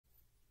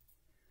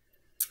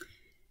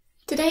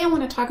Today I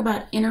want to talk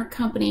about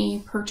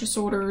intercompany purchase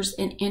orders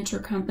and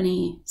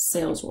intercompany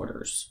sales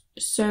orders.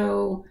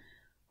 So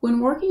when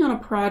working on a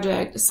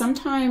project,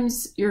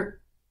 sometimes your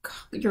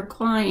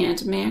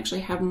client may actually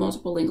have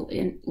multiple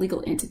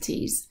legal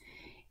entities.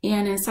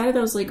 And inside of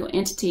those legal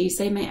entities,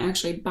 they may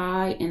actually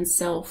buy and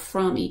sell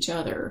from each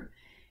other.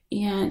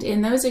 And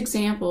in those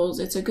examples,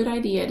 it's a good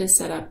idea to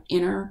set up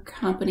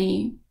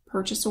intercompany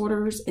purchase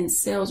orders and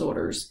sales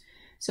orders.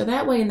 So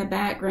that way in the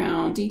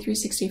background,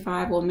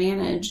 D365 will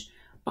manage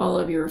all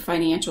of your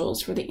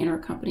financials for the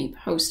intercompany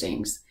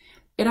postings.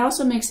 It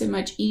also makes it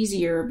much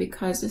easier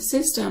because the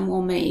system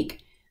will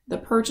make the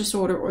purchase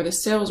order or the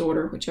sales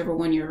order, whichever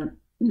one you're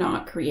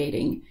not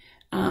creating,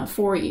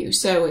 for you.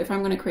 So if I'm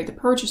going to create the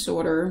purchase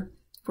order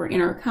for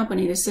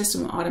intercompany, the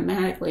system will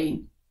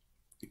automatically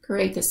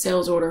create the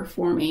sales order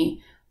for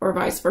me, or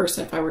vice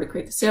versa. If I were to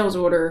create the sales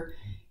order,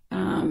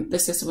 the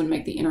system would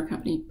make the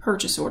intercompany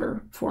purchase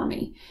order for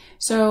me.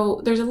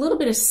 So there's a little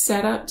bit of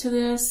setup to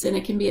this, and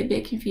it can be a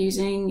bit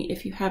confusing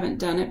if you haven't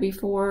done it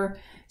before.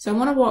 So I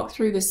want to walk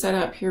through the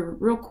setup here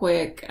real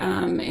quick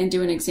and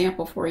do an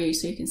example for you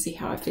so you can see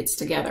how it fits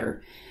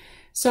together.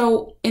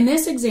 So in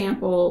this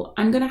example,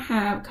 I'm going to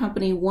have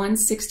company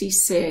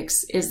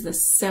 166 is the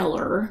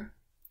seller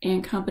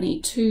and company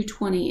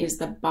 220 is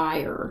the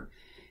buyer.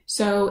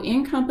 So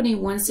in company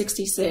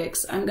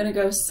 166, I'm going to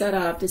go set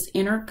up this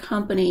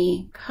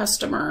intercompany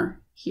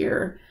customer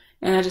here,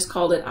 and I just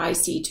called it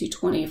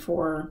IC220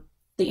 for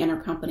the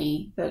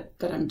intercompany that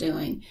I'm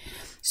doing.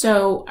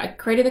 So I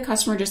created the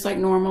customer just like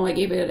normal. I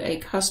gave it a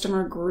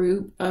customer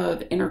group of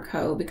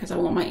interco because I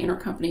want my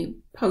intercompany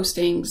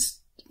postings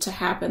to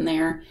happen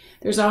there.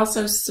 There's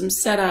also some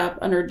setup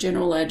under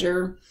general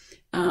ledger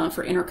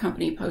for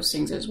intercompany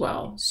postings as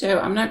well. So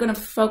I'm not going to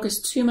focus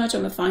too much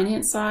on the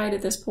finance side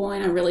at this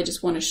point. I really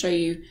just want to show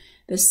you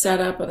the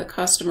setup of the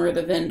customer,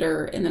 the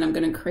vendor, and then I'm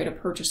going to create a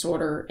purchase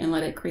order and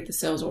let it create the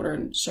sales order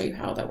and show you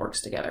how that works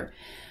together.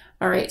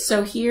 All right,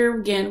 so here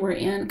again, we're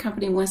in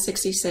company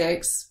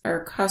 166.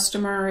 Our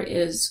customer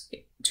is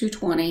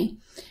 220.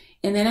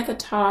 And then at the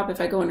top, if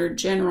I go under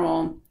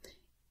general,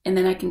 and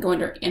then I can go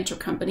under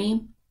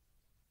intercompany.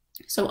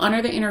 So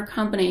under the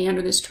intercompany,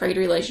 under this trade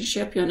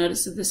relationship, you'll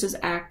notice that this is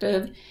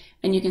active,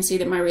 and you can see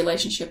that my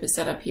relationship is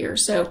set up here.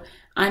 So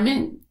I'm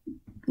in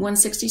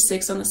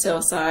 166 on the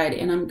sales side,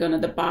 and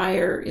the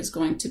buyer is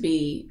going to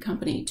be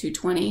company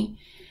 220.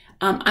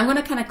 I'm going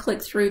to kind of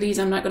click through these.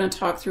 I'm not going to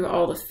talk through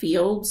all the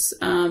fields.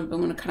 I'm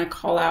going to kind of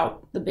call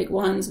out the big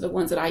ones, the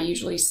ones that I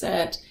usually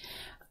set.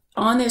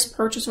 On this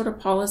purchase order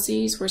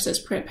policies where it says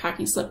print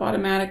packing slip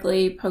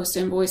automatically, post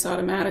invoice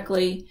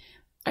automatically,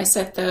 I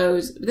set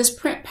those. This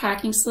print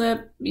packing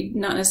slip,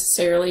 not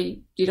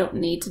necessarily, you don't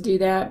need to do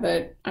that,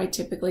 but I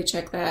typically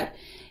check that.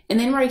 And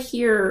then right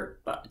here,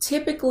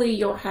 typically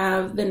you'll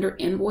have vendor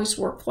invoice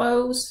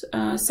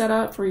workflows set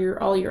up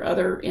for all your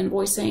other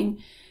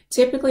invoicing.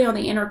 Typically on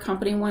the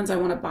intercompany ones, I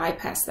want to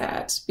bypass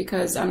that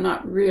because I'm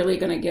not really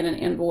going to get an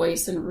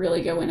invoice and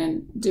really go in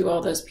and do all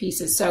those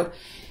pieces. So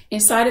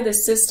inside of the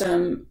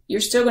system,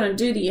 you're still going to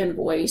do the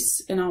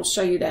invoice, and I'll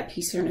show you that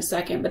piece here in a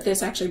second, but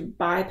this actually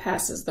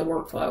bypasses the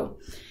workflow.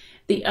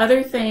 The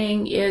other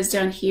thing is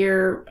down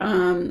here,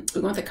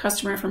 we want the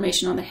customer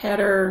information on the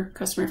header,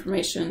 customer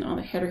information on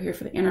the header here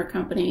for the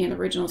intercompany and the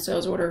original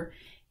sales order.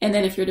 And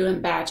then if you're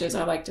doing batches,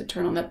 I like to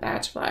turn on the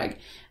batch flag.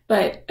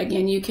 But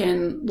again, you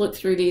can look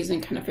through these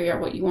and kind of figure out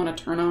what you want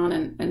to turn on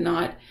and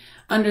not.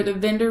 Under the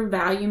vendor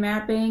value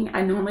mapping,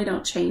 I normally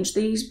don't change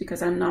these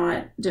because I'm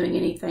not doing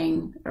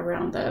anything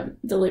around the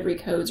delivery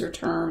codes or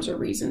terms or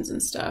reasons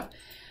and stuff.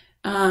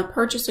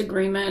 Purchase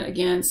agreement,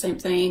 again, same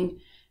thing.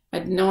 I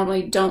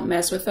normally don't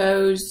mess with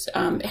those.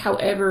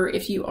 However,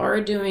 if you are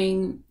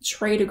doing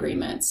trade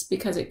agreements,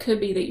 because it could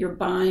be that you're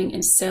buying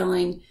and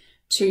selling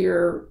to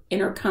your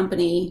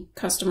intercompany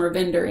customer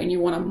vendor and you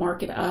want to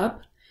mark it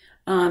up.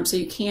 So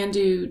you can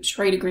do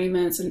trade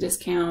agreements and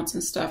discounts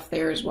and stuff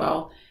there as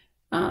well.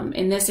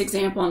 In this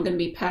example, I'm going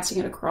to be passing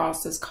it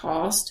across as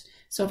cost.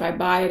 So if I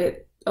buy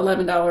it at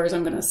 $11,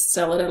 I'm going to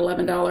sell it at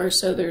 $11.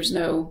 So there's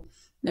no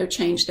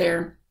change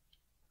there.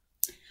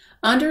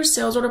 Under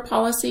sales order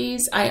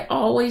policies, I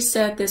always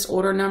set this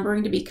order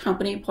numbering to be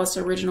company plus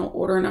original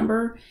order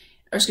number,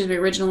 or excuse me,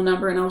 original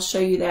number, and I'll show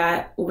you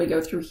that when we go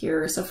through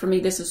here. So for me,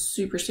 this is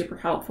super, super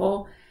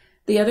helpful.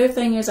 The other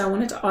thing is I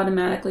want it to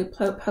automatically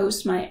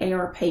post my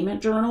AR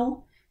payment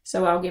journal.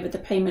 So I'll give it the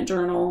payment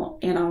journal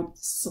and I'll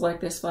select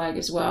this flag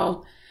as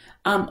well.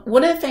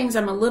 One of the things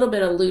I'm a little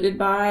bit eluded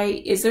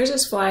by is there's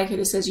this flag here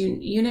that says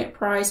unit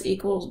price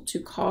equal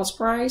to cost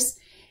price.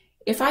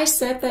 If I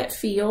set that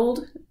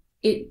field,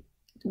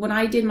 when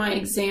I did my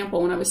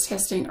example, when I was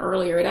testing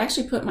earlier, it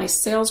actually put my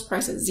sales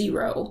price at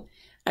 0.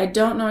 I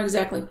don't know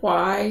exactly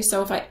why.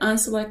 So if I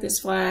unselect this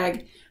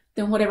flag,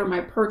 then whatever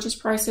my purchase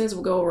price is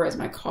will go over as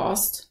my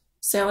cost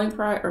selling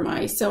price or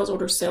my sales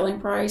order selling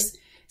price.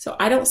 So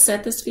I don't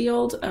set this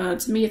field.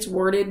 To me, it's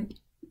worded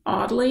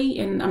oddly,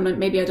 and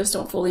maybe I just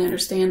don't fully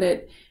understand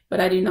it, but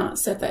I do not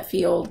set that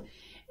field.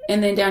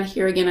 And then down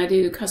here again, I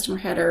do customer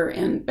header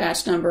and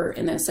batch number,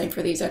 and then same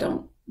for these. I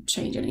don't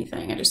change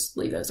anything. I just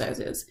leave those as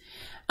is.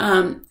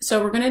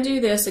 So we're going to do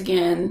this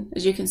again,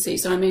 as you can see.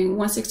 So I'm in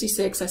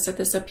 166. I set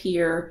this up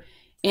here.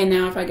 And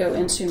now if I go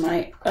into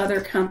my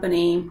other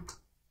company,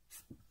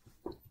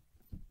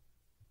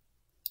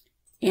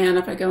 and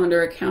if I go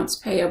under accounts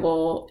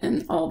payable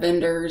and all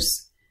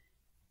vendors,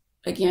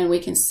 again, we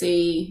can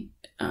see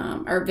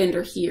our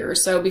vendor here.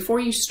 So before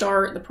you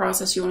start the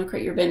process, you want to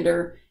create your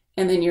vendor,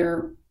 and then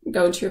you're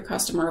going to your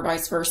customer or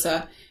vice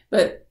versa.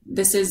 But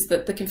this is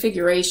the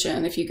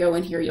configuration. If you go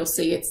in here, you'll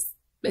see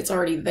it's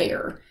already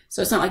there.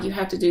 So it's not like you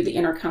have to do the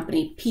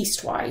intercompany piece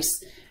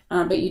twice,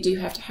 but you do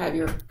have to have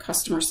your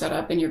customer set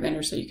up and your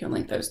vendor so you can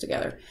link those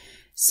together.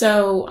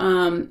 So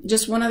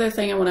just one other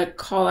thing I want to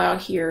call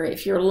out here.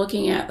 If you're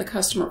looking at the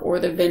customer or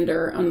the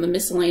vendor on the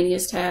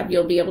miscellaneous tab,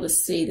 you'll be able to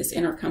see this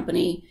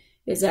intercompany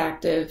is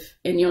active,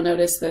 and you'll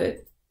notice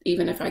that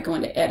even if I go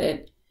into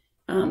edit,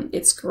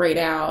 it's grayed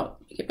out.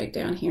 Get back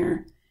down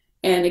here.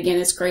 And again,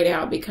 it's grayed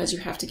out because you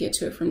have to get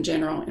to it from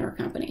general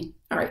intercompany.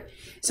 All right,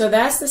 so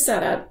that's the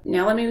setup.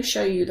 Now let me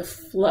show you the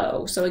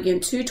flow. So again,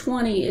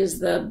 220 is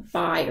the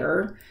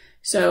buyer.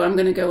 So I'm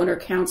going to go under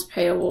accounts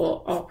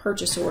payable, all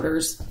purchase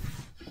orders,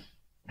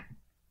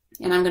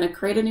 and I'm going to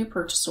create a new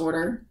purchase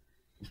order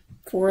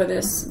for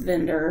this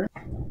vendor.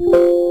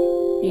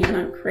 And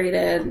I've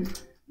created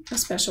a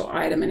special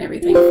item and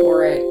everything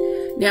for it.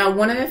 Now,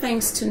 one of the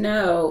things to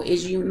know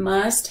is you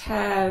must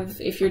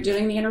have, if you're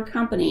doing the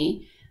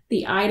intercompany,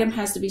 the item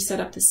has to be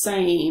set up the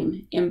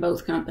same in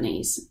both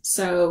companies.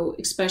 So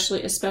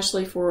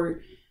especially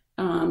for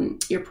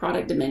your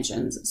product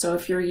dimensions. So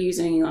if you're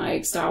using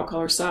like style,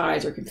 color,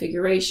 size, or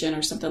configuration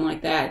or something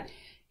like that,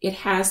 it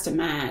has to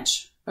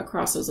match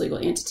across those legal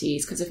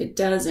entities, because if it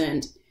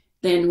doesn't,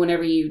 then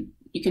whenever you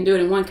can do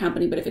it in one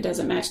company, but if it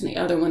doesn't match in the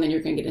other one, then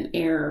you're going to get an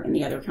error in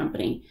the other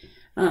company.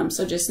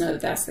 So just know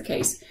that that's the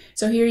case.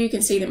 So here you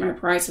can see that my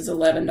price is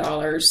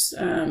 $11,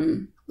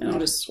 and I'll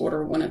just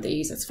order one of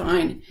these. That's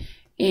fine.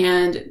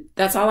 And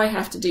that's all I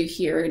have to do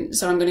here.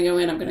 So I'm going to go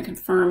in, I'm going to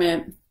confirm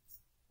it.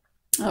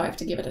 Oh, I have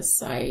to give it a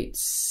site.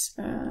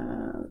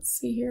 Let's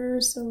see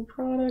here. So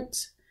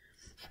product.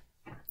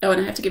 Oh,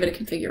 and I have to give it a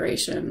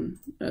configuration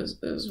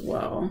as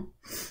well.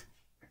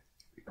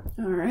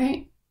 All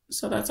right.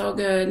 So that's all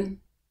good.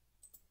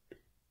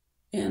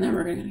 And then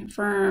we're going to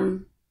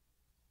confirm.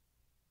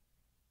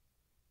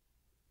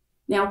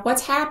 Now,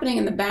 what's happening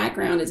in the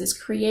background is it's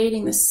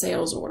creating the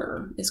sales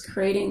order. It's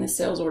creating the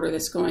sales order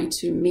that's going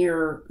to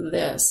mirror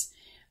this.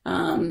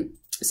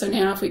 So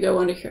now if we go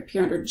under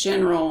here under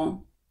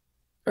general,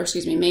 or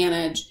excuse me,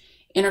 manage,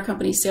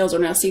 intercompany sales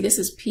order. Now see, this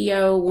is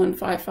PO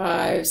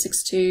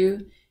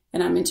 15562,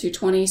 and I'm in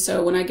 220.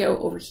 So when I go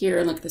over here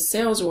and look at the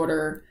sales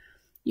order,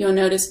 you'll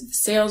notice the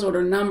sales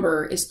order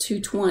number is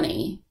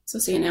 220. So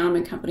see, now I'm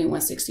in company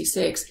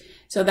 166.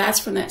 So that's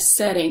from that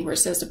setting where it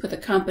says to put the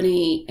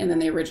company and then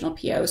the original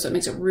PO. So it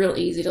makes it real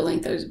easy to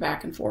link those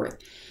back and forth.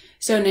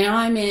 So now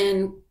I'm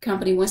in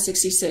company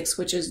 166,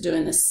 which is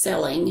doing the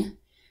selling.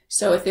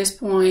 So at this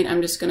point,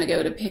 I'm just going to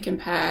go to pick and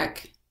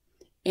pack,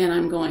 and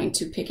I'm going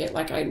to pick it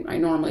like I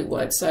normally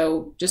would.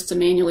 So just to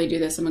manually do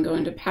this, I'm going to go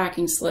into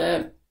packing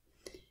slip,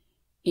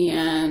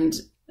 and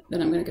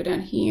then I'm going to go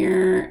down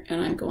here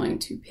and I'm going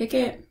to pick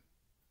it.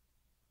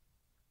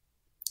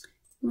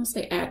 I'm going to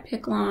say add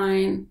pick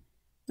line.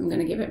 I'm going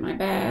to give it my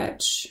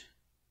batch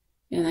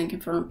and then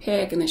confirm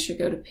pick, and this should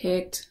go to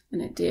picked,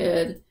 and it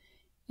did.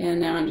 And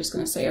now I'm just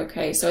going to say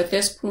okay. So at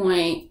this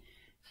point,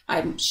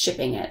 I'm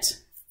shipping it.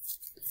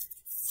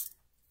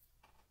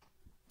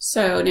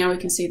 So now we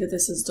can see that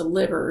this is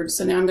delivered.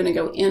 So now I'm going to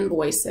go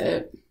invoice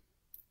it.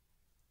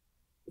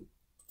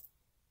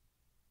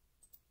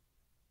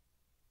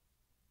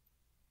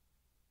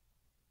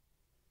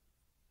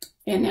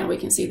 And now we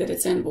can see that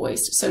it's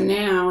invoiced. So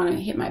now when I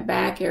hit my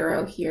back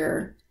arrow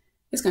here,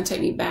 it's going to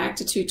take me back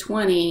to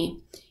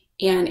 220.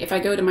 And if I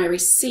go to my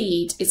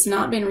receipt, it's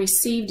not been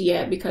received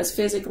yet because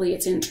physically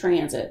it's in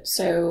transit.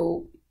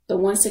 So the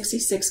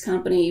 166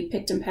 company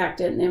picked and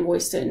packed it and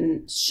invoiced it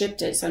and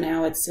shipped it. So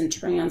now it's in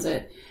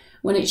transit.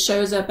 When it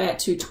shows up at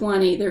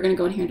 220, they're going to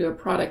go in here and do a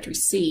product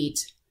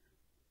receipt.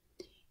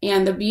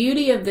 And the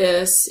beauty of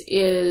this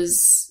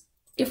is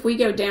if we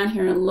go down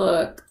here and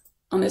look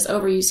on this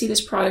overview, you see this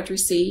product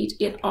receipt,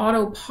 it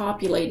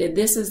auto-populated.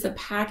 This is the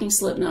packing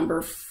slip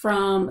number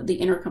from the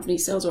intercompany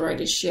sales order I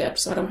just shipped,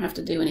 so I don't have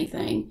to do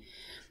anything.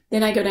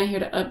 Then I go down here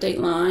to update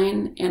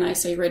line and I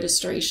say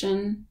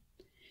registration.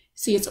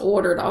 See, it's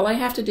ordered. All I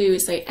have to do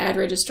is say add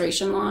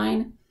registration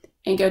line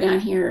and go down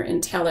here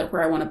and tell it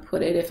where I want to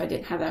put it if I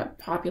didn't have that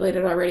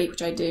populated already,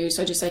 which I do.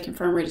 So I just say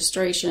confirm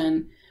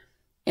registration.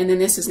 And then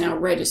this is now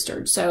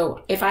registered.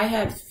 So if I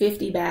had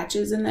 50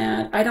 batches in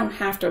that, I don't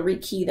have to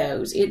rekey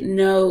those. It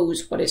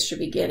knows what it should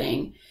be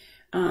getting.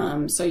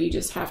 So you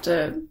just have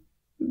to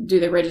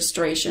do the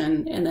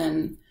registration, and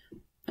then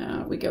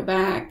we go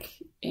back,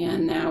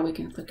 and now we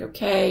can click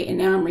OK. And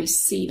now I'm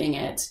receiving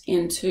it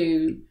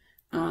into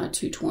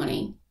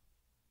 220.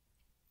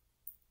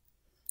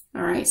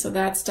 All right, so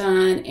that's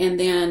done. And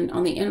then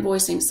on the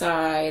invoicing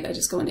side, I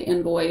just go into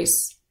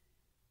invoice.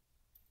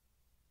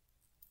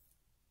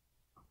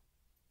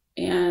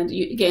 And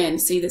you again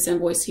see this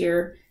invoice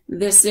here.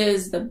 This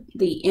is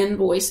the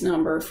invoice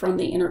number from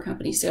the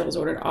intercompany sales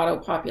order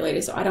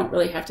auto-populated, so I don't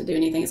really have to do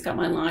anything. It's got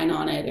my line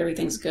on it.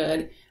 Everything's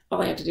good.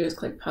 All I have to do is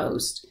click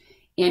post.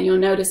 And you'll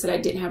notice that I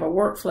didn't have a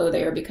workflow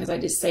there because I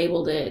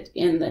disabled it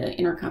in the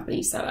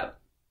intercompany setup.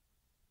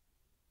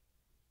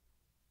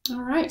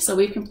 All right, so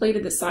we've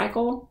completed the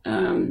cycle.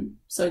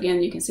 So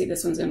again, you can see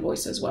this one's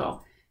invoice as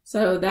well.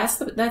 So that's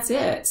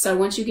it. So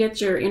once you get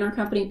your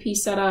intercompany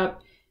piece set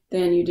up,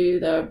 then you do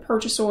the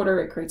purchase order,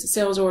 it creates a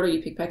sales order, you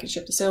pick, pack, and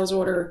ship the sales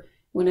order.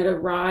 When it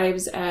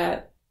arrives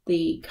at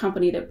the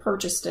company that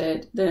purchased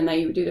it, then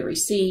they do the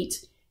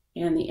receipt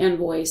and the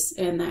invoice,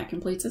 and that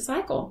completes the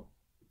cycle.